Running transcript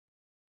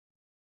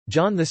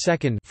John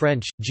II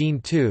French,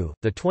 Jean II,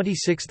 the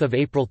 26th of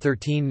April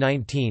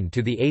 1319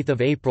 to the 8th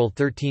of April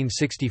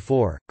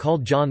 1364,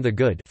 called John the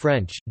Good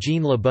French,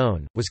 Jean le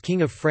Bon, was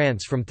king of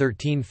France from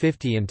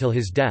 1350 until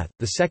his death,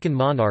 the second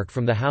monarch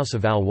from the House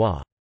of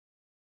Valois.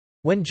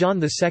 When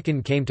John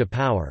II came to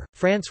power,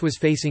 France was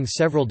facing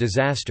several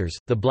disasters: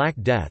 the Black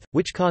Death,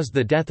 which caused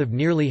the death of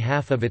nearly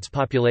half of its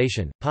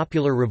population,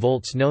 popular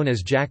revolts known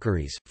as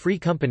Jacqueries, free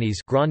companies,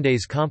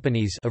 Grandes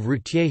companies of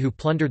routiers who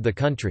plundered the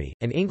country,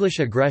 and English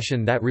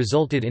aggression that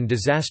resulted in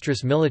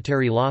disastrous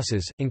military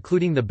losses,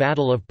 including the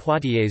Battle of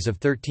Poitiers of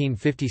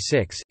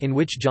 1356, in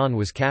which John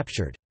was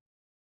captured.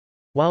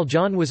 While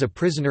John was a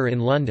prisoner in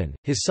London,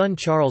 his son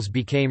Charles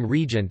became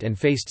regent and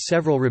faced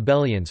several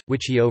rebellions,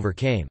 which he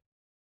overcame.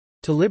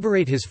 To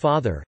liberate his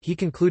father, he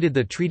concluded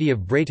the Treaty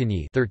of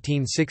Brétigny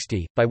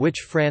 1360, by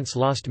which France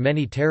lost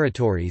many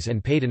territories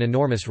and paid an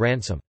enormous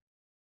ransom.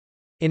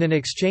 In an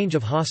exchange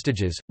of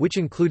hostages, which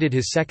included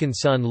his second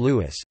son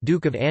Louis,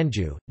 Duke of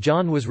Anjou,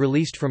 John was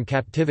released from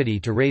captivity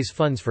to raise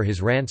funds for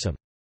his ransom.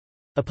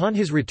 Upon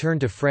his return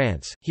to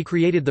France, he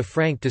created the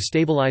franc to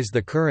stabilize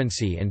the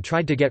currency and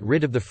tried to get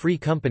rid of the free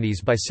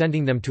companies by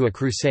sending them to a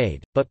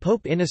crusade, but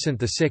Pope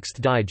Innocent VI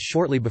died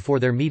shortly before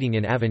their meeting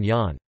in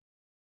Avignon.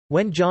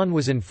 When John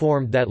was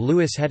informed that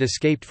Louis had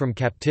escaped from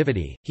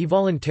captivity, he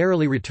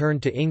voluntarily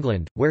returned to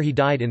England, where he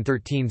died in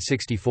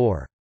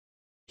 1364.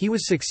 He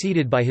was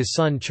succeeded by his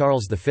son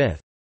Charles V.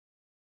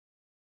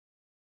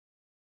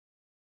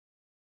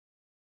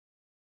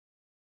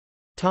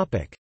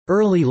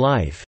 Early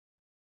life.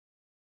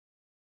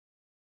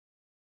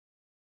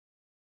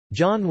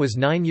 John was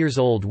 9 years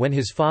old when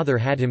his father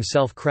had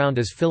himself crowned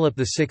as Philip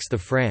VI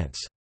of France.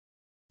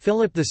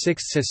 Philip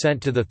VI's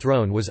ascent to the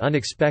throne was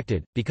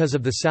unexpected. Because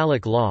of the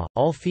Salic law,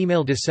 all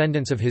female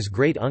descendants of his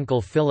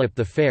great-uncle Philip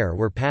the Fair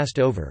were passed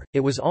over. It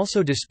was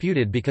also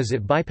disputed because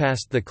it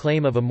bypassed the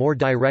claim of a more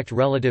direct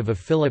relative of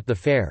Philip the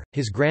Fair,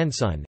 his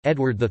grandson,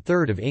 Edward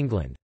III of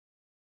England.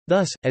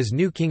 Thus, as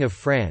new King of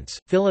France,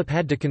 Philip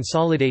had to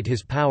consolidate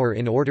his power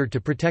in order to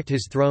protect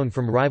his throne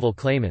from rival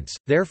claimants.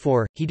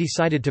 Therefore, he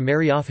decided to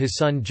marry off his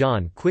son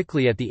John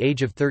quickly at the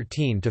age of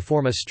 13 to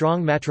form a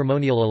strong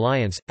matrimonial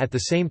alliance, at the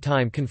same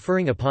time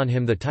conferring upon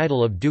him the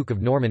title of Duke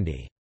of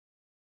Normandy.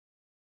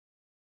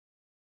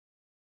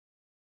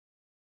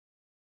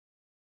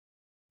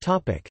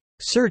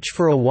 Search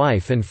for a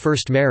wife and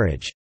first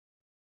marriage.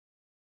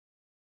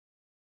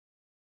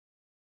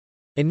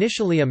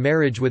 Initially a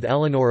marriage with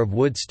Eleanor of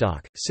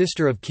Woodstock,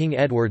 sister of King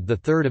Edward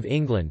III of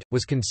England,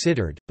 was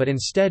considered, but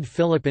instead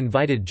Philip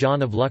invited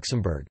John of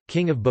Luxembourg,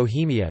 King of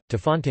Bohemia, to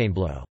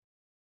Fontainebleau.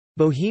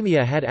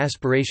 Bohemia had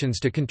aspirations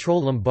to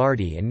control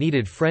Lombardy and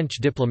needed French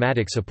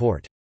diplomatic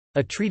support.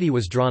 A treaty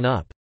was drawn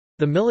up.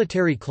 The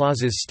military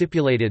clauses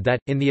stipulated that,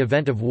 in the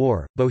event of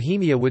war,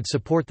 Bohemia would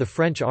support the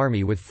French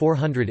army with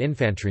 400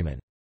 infantrymen.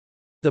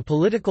 The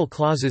political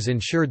clauses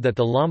ensured that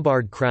the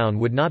Lombard crown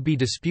would not be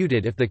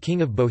disputed if the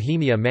King of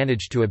Bohemia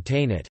managed to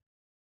obtain it.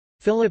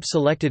 Philip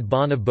selected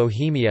Bonne of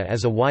Bohemia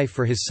as a wife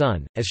for his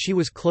son, as she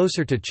was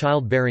closer to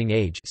childbearing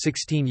age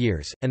 16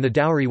 years, and the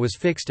dowry was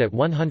fixed at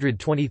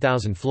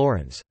 120,000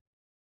 florins.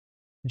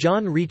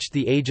 John reached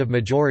the age of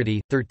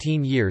majority,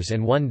 13 years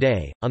and 1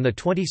 day, on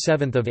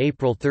 27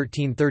 April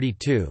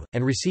 1332,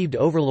 and received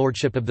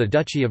overlordship of the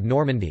Duchy of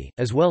Normandy,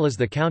 as well as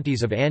the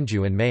counties of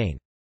Anjou and Maine.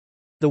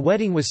 The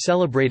wedding was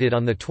celebrated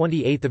on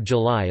 28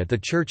 July at the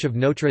Church of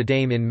Notre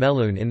Dame in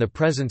Melun in the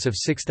presence of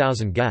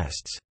 6,000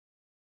 guests.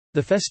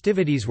 The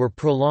festivities were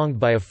prolonged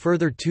by a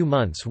further 2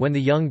 months when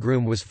the young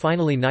groom was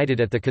finally knighted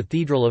at the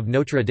Cathedral of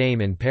Notre Dame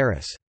in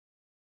Paris.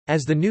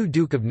 As the new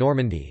Duke of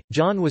Normandy,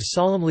 John was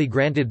solemnly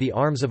granted the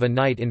arms of a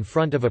knight in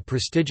front of a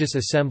prestigious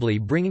assembly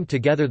bringing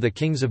together the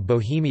kings of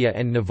Bohemia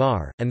and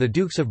Navarre, and the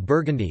dukes of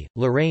Burgundy,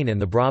 Lorraine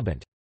and the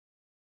Brabant.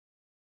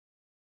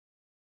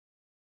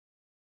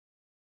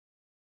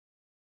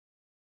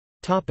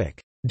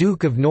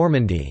 Duke of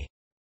Normandy.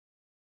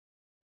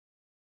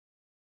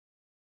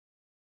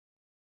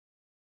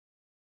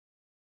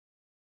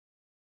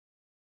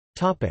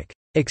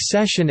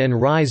 Accession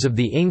and rise of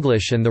the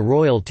English and the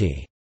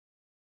royalty.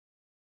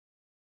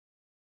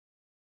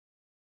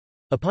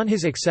 Upon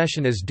his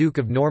accession as Duke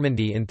of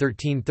Normandy in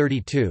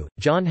 1332,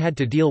 John had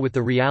to deal with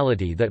the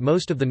reality that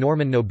most of the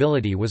Norman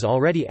nobility was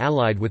already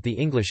allied with the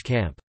English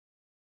camp.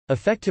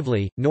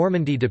 Effectively,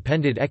 Normandy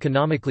depended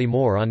economically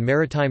more on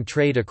maritime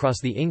trade across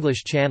the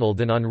English Channel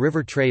than on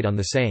river trade on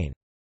the Seine.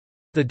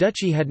 The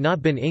duchy had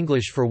not been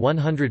English for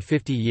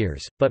 150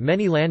 years, but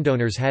many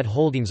landowners had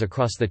holdings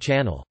across the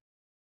Channel.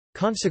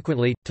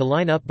 Consequently, to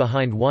line up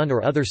behind one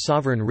or other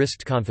sovereign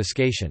risked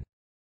confiscation.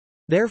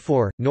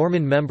 Therefore,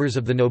 Norman members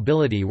of the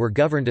nobility were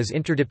governed as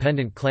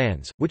interdependent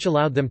clans, which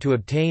allowed them to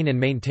obtain and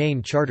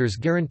maintain charters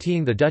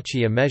guaranteeing the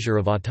duchy a measure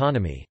of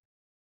autonomy.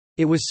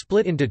 It was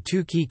split into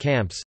 2 key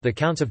camps, the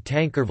Counts of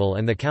Tankerville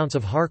and the Counts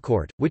of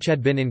Harcourt, which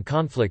had been in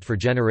conflict for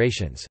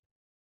generations.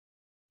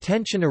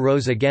 Tension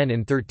arose again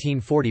in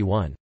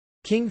 1341.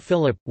 King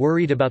Philip,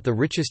 worried about the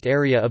richest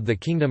area of the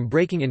kingdom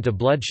breaking into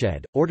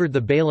bloodshed, ordered the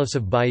bailiffs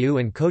of Bayeux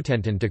and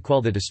Cotentin to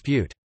quell the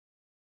dispute.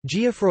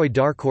 Geoffroy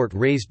d'Harcourt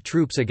raised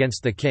troops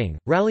against the king,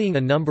 rallying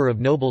a number of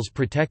nobles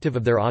protective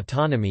of their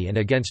autonomy and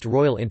against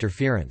royal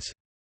interference.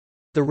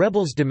 The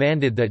rebels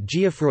demanded that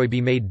Geoffroy be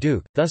made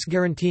duke, thus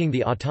guaranteeing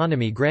the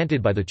autonomy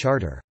granted by the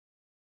charter.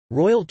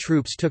 Royal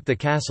troops took the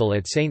castle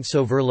at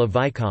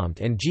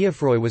Saint-Sauveur-le-Vicomte and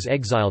Geoffroy was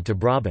exiled to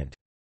Brabant.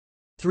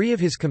 3 of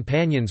his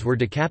companions were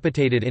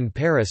decapitated in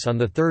Paris on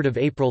 3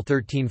 April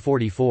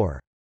 1344.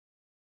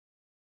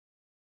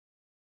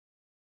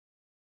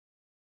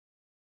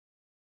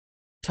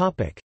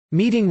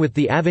 Meeting with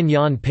the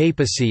Avignon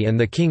Papacy and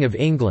the King of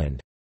England.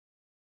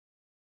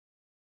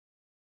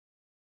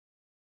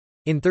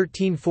 In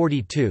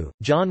 1342,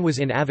 John was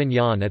in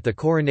Avignon at the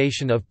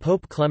coronation of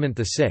Pope Clement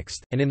VI,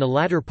 and in the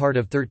latter part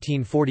of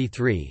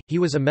 1343, he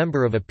was a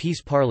member of a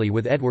peace parley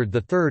with Edward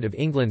III of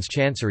England's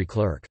Chancery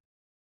Clerk.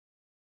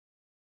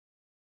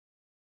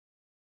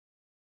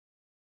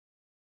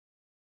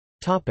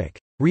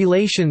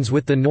 Relations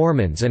with the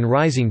Normans and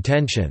rising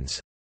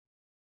tensions.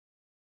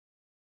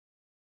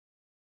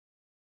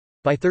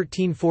 By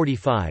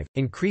 1345,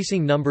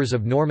 increasing numbers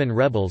of Norman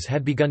rebels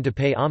had begun to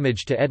pay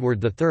homage to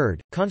Edward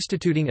III,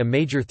 constituting a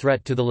major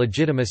threat to the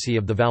legitimacy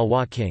of the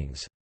Valois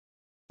kings.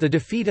 The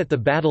defeat at the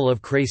Battle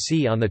of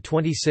Crécy on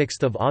 26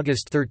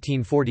 August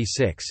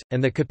 1346,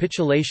 and the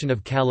capitulation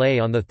of Calais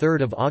on 3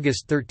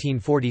 August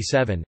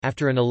 1347,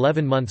 after an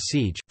 11-month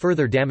siege,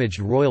 further damaged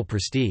royal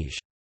prestige.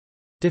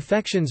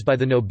 Defections by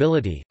the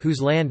nobility,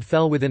 whose land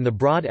fell within the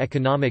broad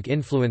economic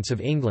influence of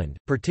England,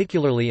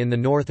 particularly in the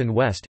north and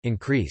west,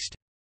 increased.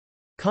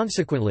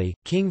 Consequently,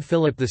 King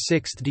Philip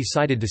VI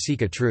decided to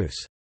seek a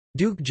truce.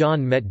 Duke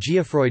John met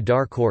Geoffroy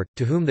d'Harcourt,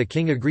 to whom the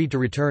king agreed to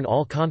return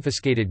all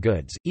confiscated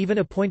goods, even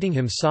appointing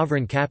him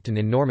sovereign captain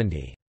in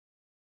Normandy.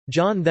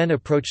 John then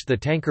approached the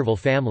Tancarville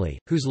family,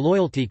 whose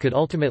loyalty could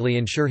ultimately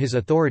ensure his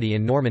authority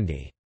in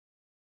Normandy.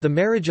 The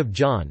marriage of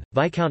John,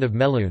 Viscount of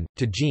Melun,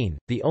 to Jean,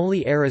 the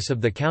only heiress of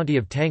the county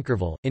of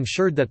Tancarville,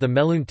 ensured that the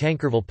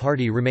Melun-Tancarville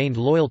party remained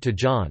loyal to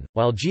John,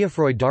 while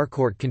Geoffroy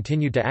d'Harcourt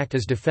continued to act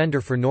as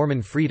defender for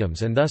Norman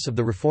freedoms and thus of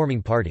the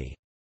reforming party.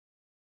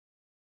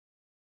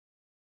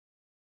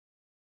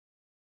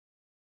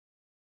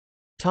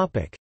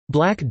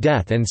 Black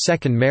Death and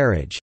second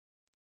marriage.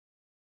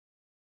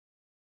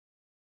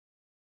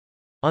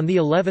 On the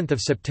 11th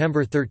of September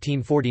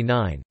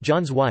 1349,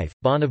 John's wife,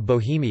 Bonne of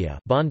Bohemia,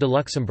 Bonne de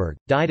Luxembourg,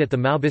 died at the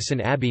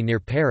Maubuisson Abbey near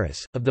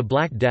Paris, of the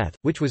Black Death,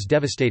 which was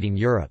devastating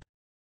Europe.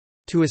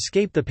 To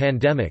escape the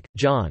pandemic,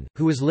 John,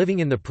 who was living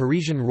in the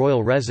Parisian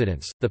royal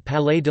residence, the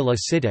Palais de la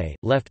Cité,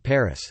 left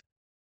Paris.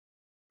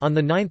 On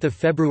 9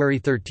 February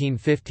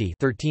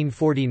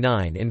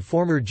 1349 in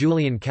former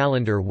Julian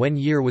calendar when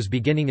year was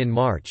beginning in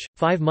March,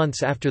 5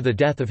 months after the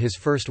death of his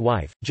first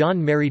wife,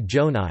 John married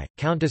Joanne,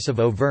 Countess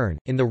of Auvergne,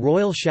 in the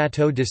royal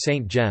Château de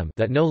Saint-Gemme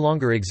that no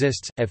longer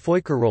exists, at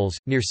Feuqueroles,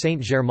 near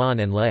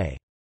Saint-Germain-en-Laye.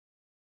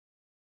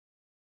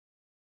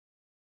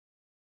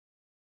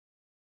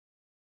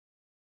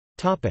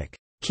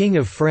 King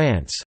of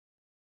France.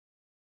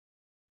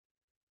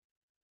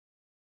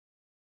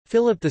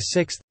 Philip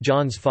VI,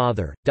 John's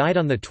father, died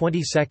on the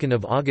 22nd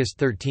of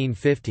August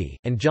 1350,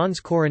 and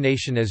John's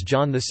coronation as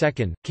John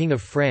II, King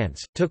of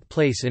France, took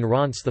place in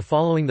Reims the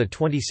following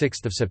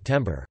 26th of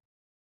September.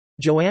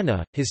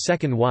 Joanna, his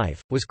second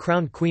wife, was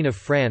crowned Queen of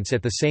France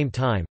at the same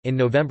time. In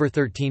November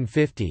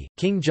 1350,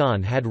 King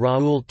John had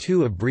Raoul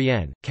II of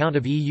Brienne, Count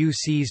of Eu,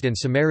 seized and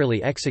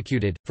summarily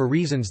executed, for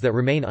reasons that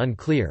remain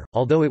unclear,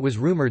 although it was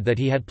rumoured that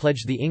he had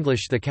pledged the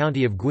English the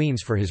county of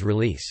Guines for his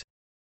release.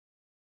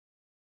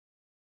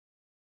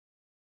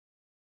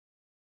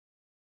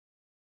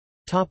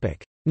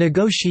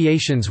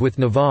 Negotiations with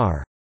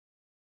Navarre.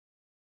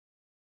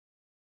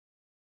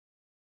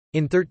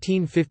 In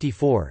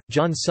 1354,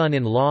 John's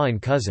son-in-law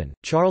and cousin,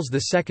 Charles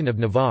II of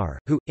Navarre,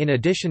 who, in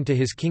addition to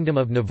his Kingdom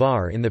of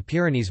Navarre in the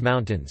Pyrenees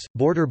Mountains,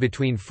 border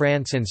between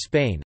France and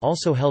Spain,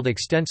 also held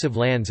extensive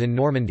lands in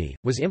Normandy,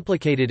 was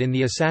implicated in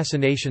the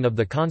assassination of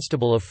the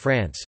Constable of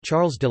France,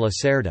 Charles de la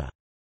Cerda.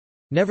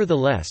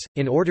 Nevertheless,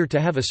 in order to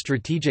have a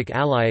strategic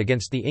ally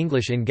against the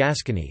English in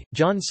Gascony,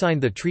 John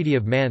signed the Treaty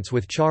of Mantes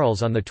with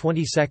Charles on the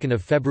 22nd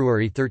of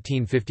February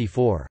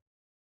 1354.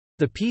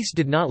 The peace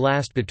did not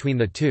last between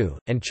the two,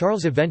 and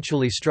Charles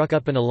eventually struck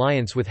up an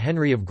alliance with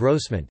Henry of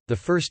Grosmont, the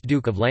first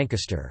Duke of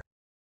Lancaster.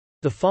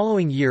 The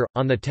following year,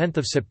 on 10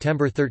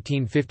 September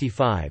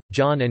 1355,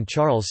 John and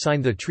Charles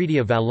signed the Treaty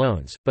of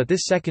Valognes, but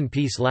this second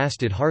peace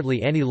lasted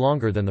hardly any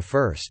longer than the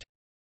first.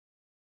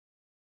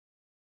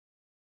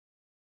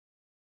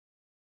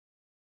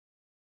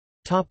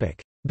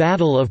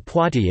 Battle of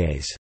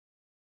Poitiers.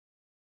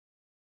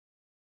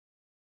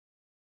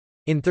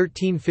 In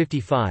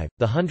 1355,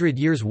 the Hundred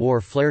Years'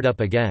 War flared up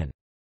again.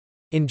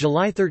 In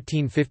July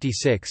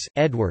 1356,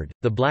 Edward,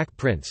 the Black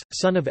Prince,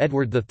 son of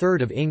Edward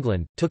III of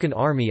England, took an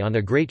army on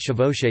a great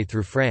chevauchée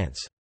through France.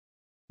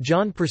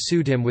 John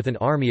pursued him with an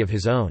army of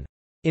his own.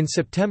 In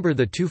September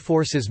the two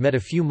forces met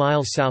a few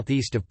miles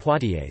southeast of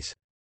Poitiers.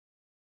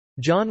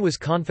 John was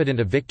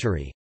confident of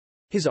victory.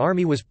 His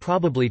army was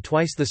probably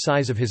twice the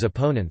size of his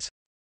opponent's,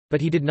 but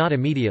he did not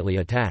immediately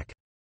attack.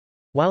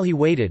 While he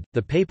waited,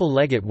 the papal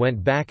legate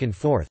went back and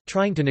forth,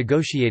 trying to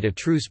negotiate a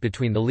truce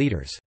between the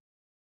leaders.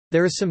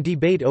 There is some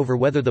debate over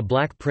whether the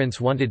Black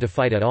Prince wanted to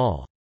fight at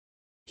all.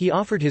 He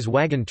offered his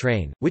wagon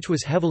train, which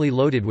was heavily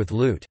loaded with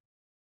loot.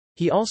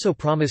 He also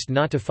promised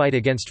not to fight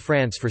against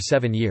France for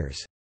 7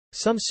 years.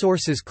 Some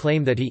sources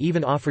claim that he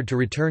even offered to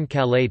return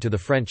Calais to the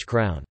French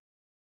crown.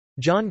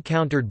 John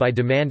countered by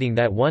demanding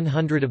that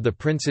 100 of the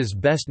prince's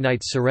best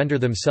knights surrender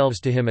themselves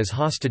to him as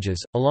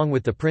hostages, along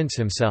with the prince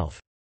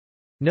himself.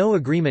 No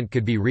agreement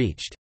could be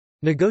reached.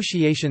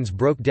 Negotiations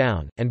broke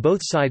down, and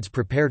both sides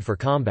prepared for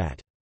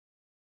combat.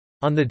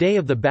 On the day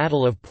of the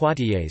Battle of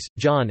Poitiers,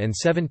 John and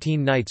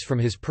 17 knights from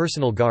his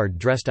personal guard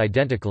dressed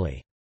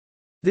identically.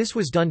 This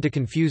was done to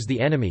confuse the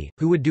enemy,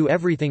 who would do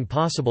everything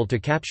possible to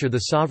capture the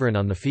sovereign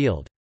on the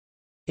field.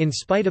 In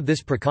spite of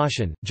this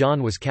precaution,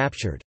 John was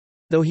captured.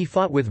 Though he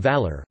fought with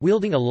valor,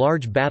 wielding a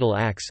large battle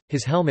axe,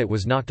 his helmet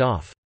was knocked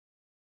off.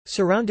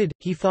 Surrounded,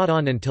 he fought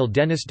on until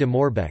Denis de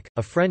Morbecque,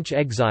 a French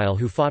exile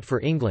who fought for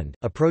England,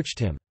 approached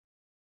him.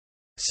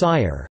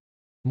 "Sire,"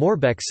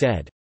 Morbecque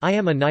said, "I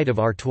am a knight of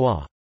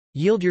Artois.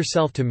 Yield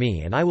yourself to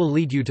me and I will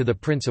lead you to the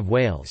Prince of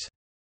Wales."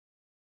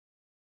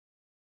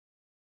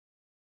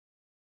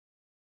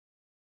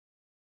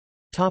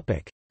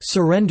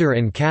 Surrender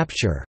and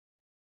capture.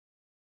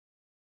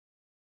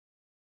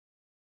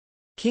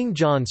 King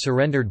John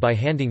surrendered by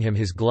handing him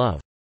his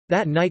glove.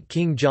 That night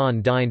King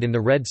John dined in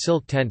the red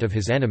silk tent of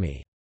his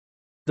enemy.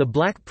 The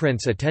Black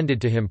Prince attended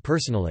to him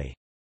personally.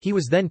 He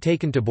was then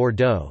taken to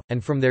Bordeaux,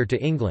 and from there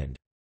to England.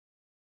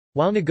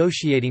 While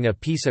negotiating a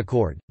peace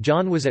accord,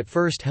 John was at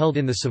first held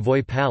in the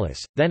Savoy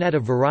Palace, then at a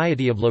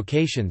variety of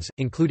locations,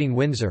 including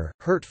Windsor,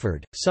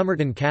 Hertford,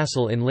 Somerton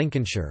Castle in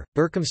Lincolnshire,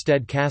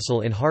 Berkhamsted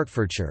Castle in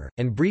Hertfordshire,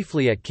 and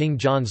briefly at King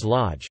John's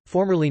Lodge,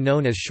 formerly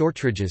known as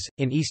Shortridge's,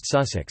 in East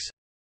Sussex.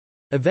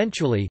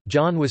 Eventually,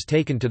 John was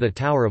taken to the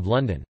Tower of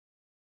London.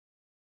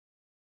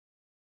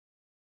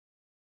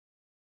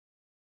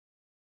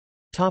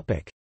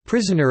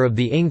 Prisoner of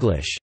the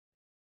English.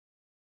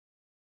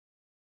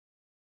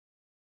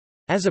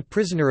 As a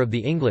prisoner of the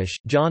English,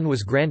 John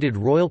was granted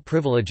royal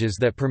privileges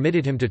that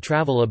permitted him to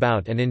travel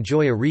about and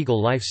enjoy a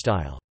regal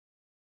lifestyle.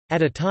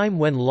 At a time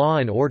when law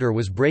and order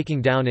was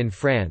breaking down in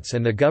France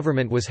and the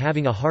government was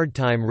having a hard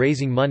time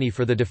raising money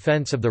for the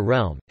defense of the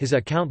realm, his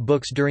account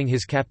books during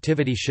his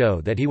captivity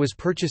show that he was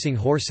purchasing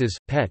horses,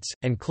 pets,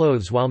 and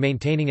clothes while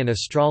maintaining an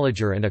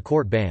astrologer and a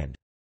court band.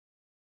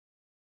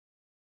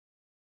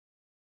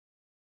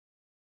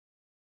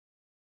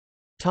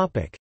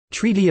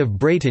 Treaty of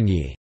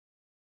Brétigny.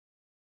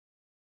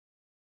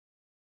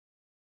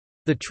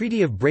 The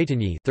Treaty of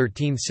Brétigny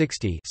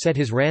 1360 set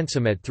his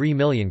ransom at 3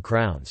 million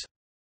crowns.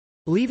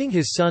 Leaving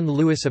his son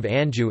Louis of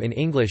Anjou in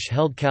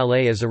English-held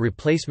Calais as a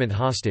replacement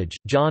hostage,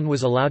 John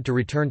was allowed to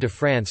return to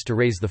France to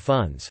raise the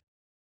funds.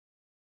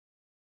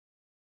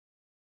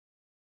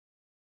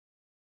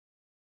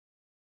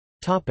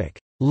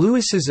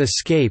 Louis's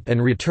escape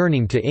and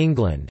returning to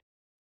England.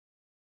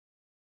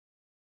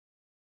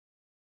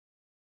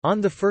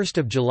 On 1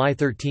 July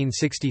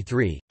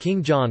 1363,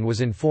 King John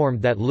was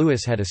informed that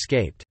Louis had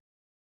escaped.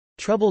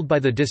 Troubled by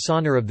the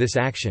dishonor of this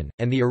action,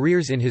 and the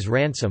arrears in his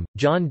ransom,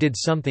 John did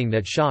something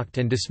that shocked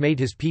and dismayed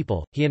his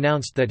people. He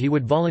announced that he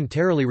would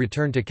voluntarily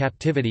return to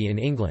captivity in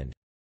England.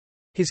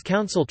 His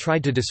council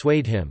tried to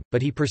dissuade him,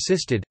 but he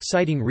persisted,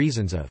 citing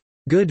reasons of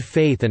good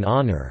faith and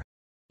honor.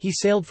 He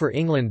sailed for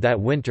England that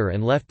winter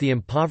and left the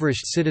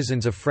impoverished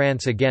citizens of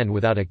France again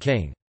without a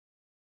king.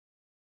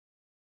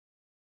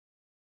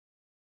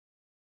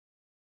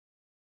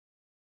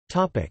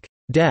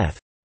 Death.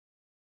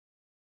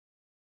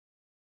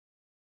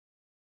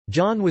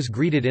 John was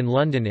greeted in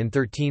London in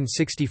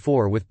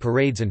 1364 with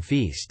parades and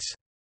feasts.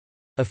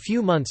 A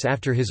few months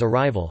after his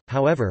arrival,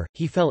 however,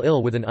 he fell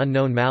ill with an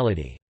unknown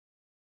malady.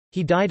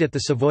 He died at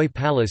the Savoy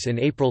Palace in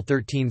April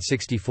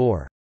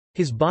 1364.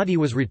 His body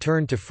was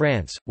returned to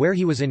France, where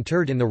he was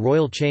interred in the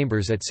royal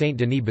chambers at Saint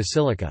Denis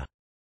Basilica.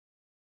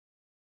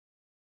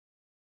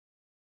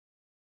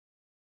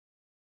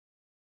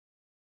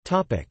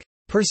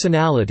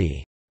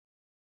 Personality.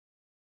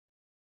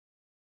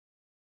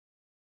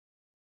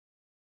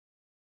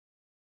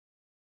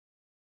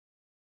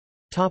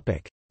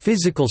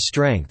 Physical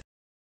strength.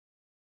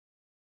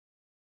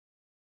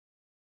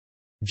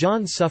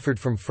 John suffered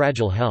from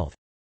fragile health.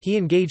 He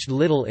engaged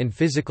little in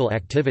physical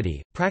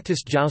activity,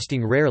 practiced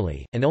jousting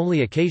rarely, and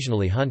only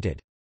occasionally hunted.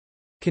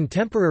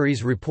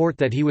 Contemporaries report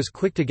that he was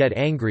quick to get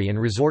angry and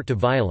resort to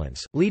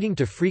violence, leading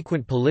to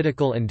frequent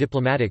political and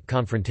diplomatic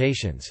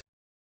confrontations.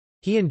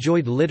 He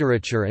enjoyed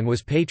literature and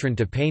was patron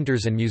to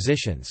painters and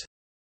musicians.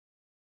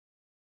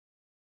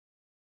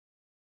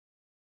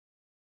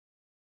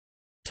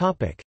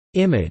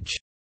 Image.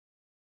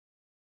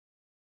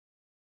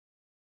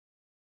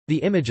 The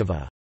image of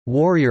a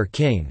warrior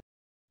king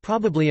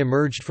probably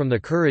emerged from the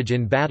courage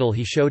in battle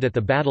he showed at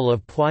the Battle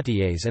of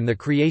Poitiers and the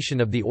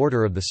creation of the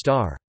Order of the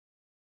Star.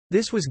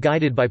 This was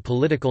guided by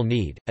political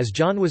need, as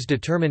John was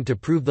determined to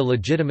prove the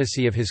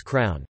legitimacy of his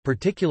crown,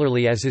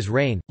 particularly as his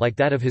reign, like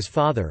that of his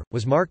father,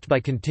 was marked by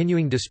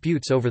continuing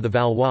disputes over the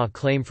Valois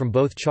claim from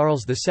both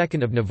Charles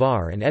II of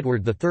Navarre and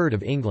Edward III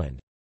of England.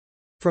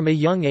 From a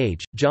young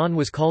age, John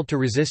was called to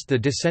resist the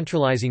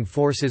decentralizing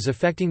forces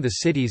affecting the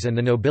cities and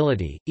the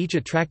nobility, each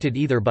attracted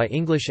either by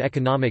English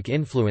economic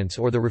influence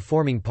or the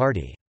reforming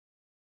party.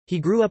 He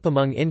grew up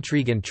among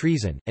intrigue and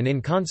treason, and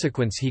in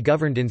consequence he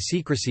governed in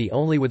secrecy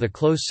only with a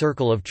close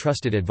circle of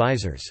trusted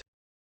advisers.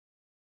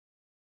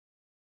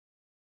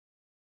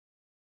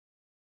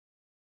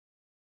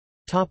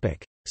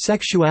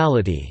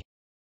 Sexuality.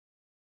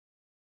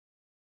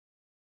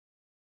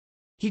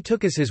 He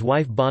took as his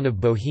wife Bonne of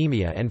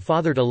Bohemia and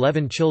fathered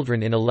 11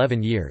 children in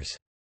 11 years.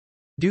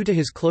 Due to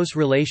his close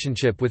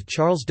relationship with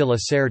Charles de la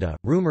Cerda,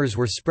 rumors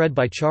were spread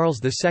by Charles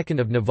II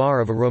of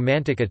Navarre of a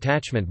romantic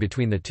attachment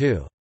between the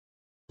two.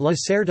 La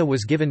Cerda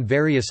was given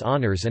various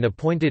honours and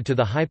appointed to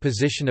the high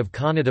position of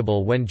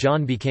connétable when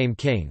John became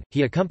king.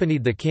 He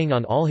accompanied the king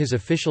on all his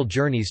official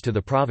journeys to the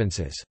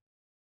provinces.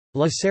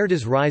 La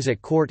Cerda's rise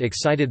at court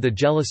excited the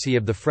jealousy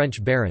of the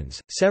French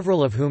barons,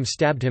 several of whom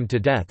stabbed him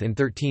to death in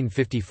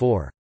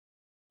 1354.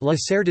 La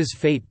Cerda's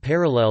fate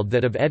paralleled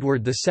that of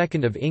Edward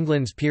II of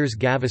England's Piers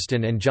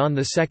Gaveston and John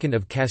II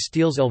of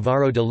Castile's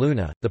Álvaro de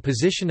Luna. The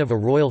position of a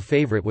royal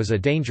favourite was a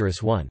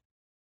dangerous one.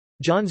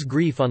 John's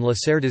grief on La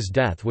Cerda's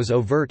death was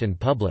overt and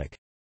public.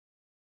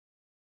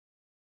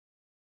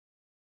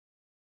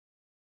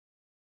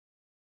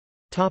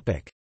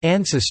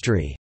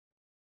 Ancestry.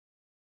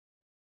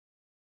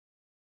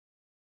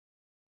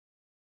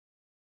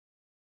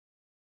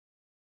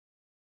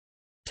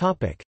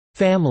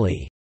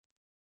 Family.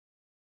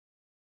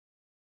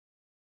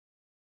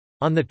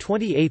 On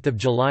 28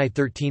 July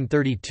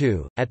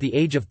 1332, at the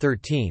age of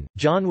 13,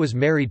 John was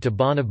married to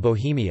Bonne of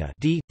Bohemia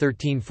d.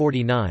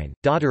 1349,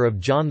 daughter of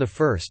John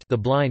I the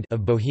Blind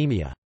of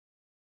Bohemia.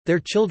 Their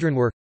children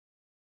were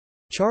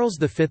Charles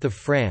V of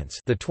France,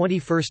 the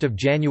 21st of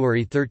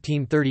January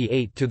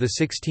 1338 to the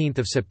 16th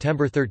of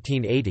September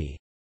 1380.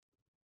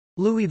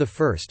 Louis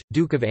I,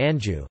 Duke of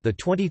Anjou, the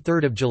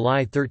 23rd of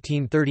July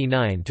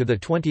 1339 to the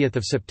 20th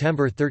of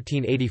September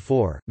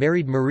 1384,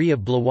 married Marie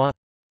of Blois.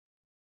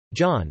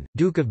 John,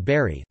 Duke of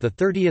Berry, the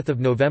 30th of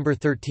November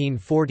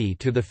 1340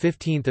 to the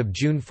 15th of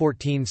June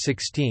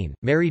 1416,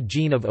 married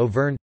Jean of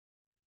Auvergne.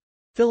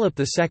 Philip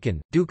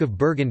II, Duke of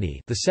Burgundy,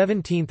 the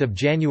 17th of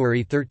January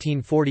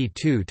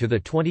 1342 to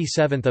the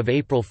 27th of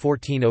April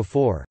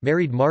 1404,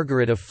 married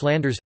Margaret of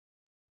Flanders.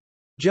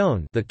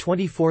 Joan, the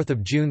 24th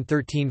of June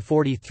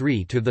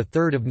 1343 to the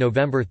 3rd of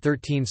November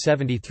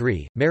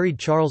 1373, married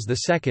Charles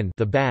II,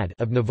 the Bad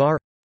of Navarre.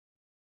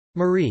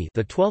 Marie,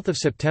 the 12th of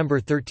September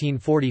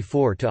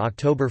 1344 to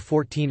October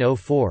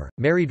 1404,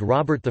 married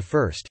Robert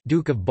I,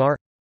 Duke of Bar.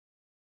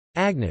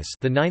 Agnes,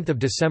 the 9th of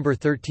December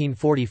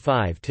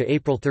 1345 to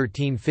April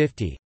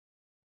 1350.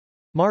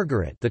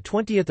 Margaret, the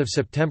 20th of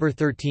September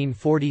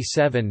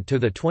 1347 to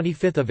the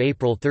 25th of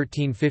April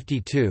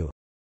 1352.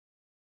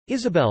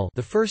 Isabel,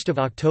 the 1st of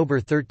October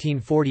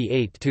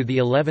 1348 to the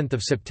 11th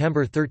of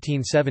September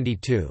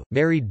 1372,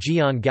 married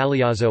Gian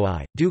Galeazzo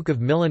I, Duke of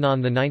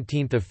Milanon, the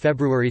 19th of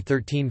February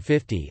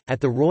 1350. At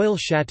the royal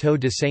Château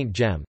de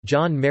Saint-Gemme,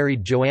 John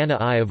married Joanna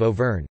I of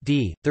Auvergne,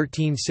 d.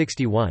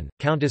 1361,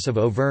 Countess of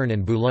Auvergne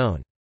and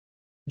Boulogne.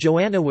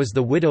 Joanna was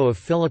the widow of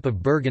Philip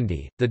of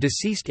Burgundy, the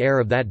deceased heir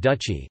of that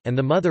duchy, and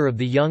the mother of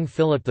the young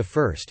Philip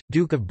I,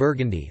 Duke of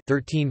Burgundy,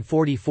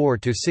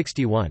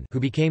 1344–61, who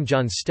became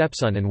John's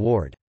stepson and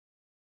ward.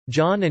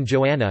 John and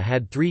Joanna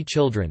had 3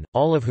 children,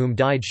 all of whom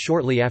died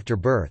shortly after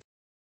birth.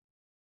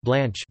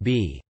 Blanche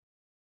b.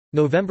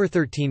 November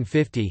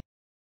 1350.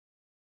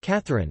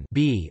 Catherine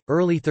b.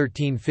 early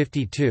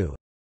 1352.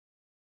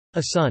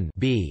 A son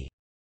b.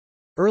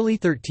 early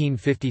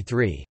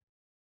 1353.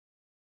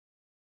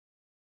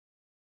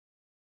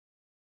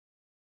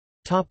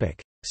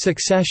 Topic: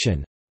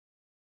 Succession.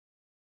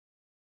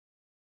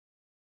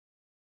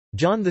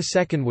 John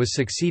II was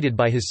succeeded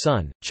by his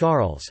son,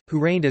 Charles,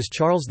 who reigned as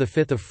Charles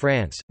V of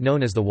France,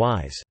 known as the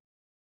Wise.